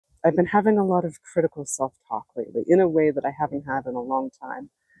I've been having a lot of critical self-talk lately in a way that I haven't had in a long time.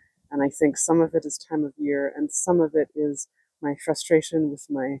 And I think some of it is time of year, and some of it is my frustration with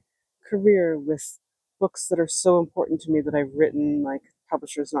my career, with books that are so important to me that I've written, like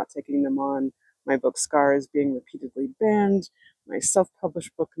publishers not taking them on, my book Scars being repeatedly banned, my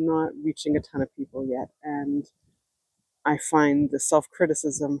self-published book not reaching a ton of people yet. And I find the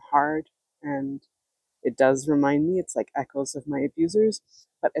self-criticism hard, and it does remind me, it's like echoes of my abusers,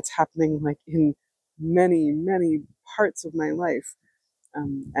 but it's happening like in many, many parts of my life,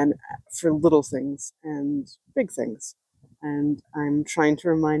 and for little things and big things. And I'm trying to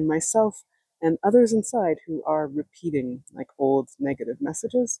remind myself and others inside who are repeating like old negative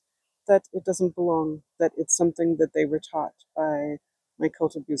messages that it doesn't belong, that it's something that they were taught by my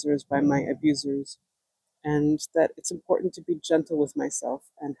cult abusers, by my abusers, and that it's important to be gentle with myself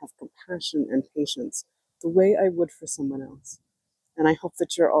and have compassion and patience the way I would for someone else. And I hope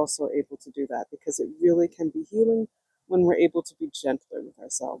that you're also able to do that, because it really can be healing when we're able to be gentler with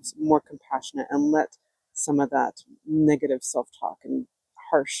ourselves, more compassionate, and let some of that negative self talk and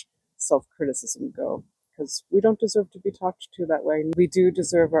harsh self criticism go. Because we don't deserve to be talked to that way. We do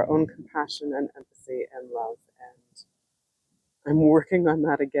deserve our own compassion and empathy and love. And I'm working on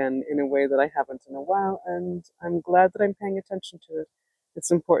that again in a way that I haven't in a while. And I'm glad that I'm paying attention to it.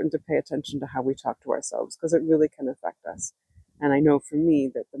 It's important to pay attention to how we talk to ourselves, because it really can affect us. And I know for me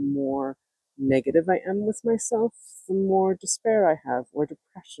that the more negative I am with myself, the more despair I have, or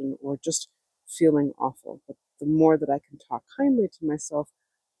depression, or just feeling awful. But the more that I can talk kindly to myself,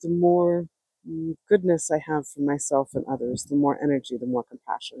 the more goodness I have for myself and others, the more energy, the more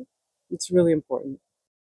compassion. It's really important.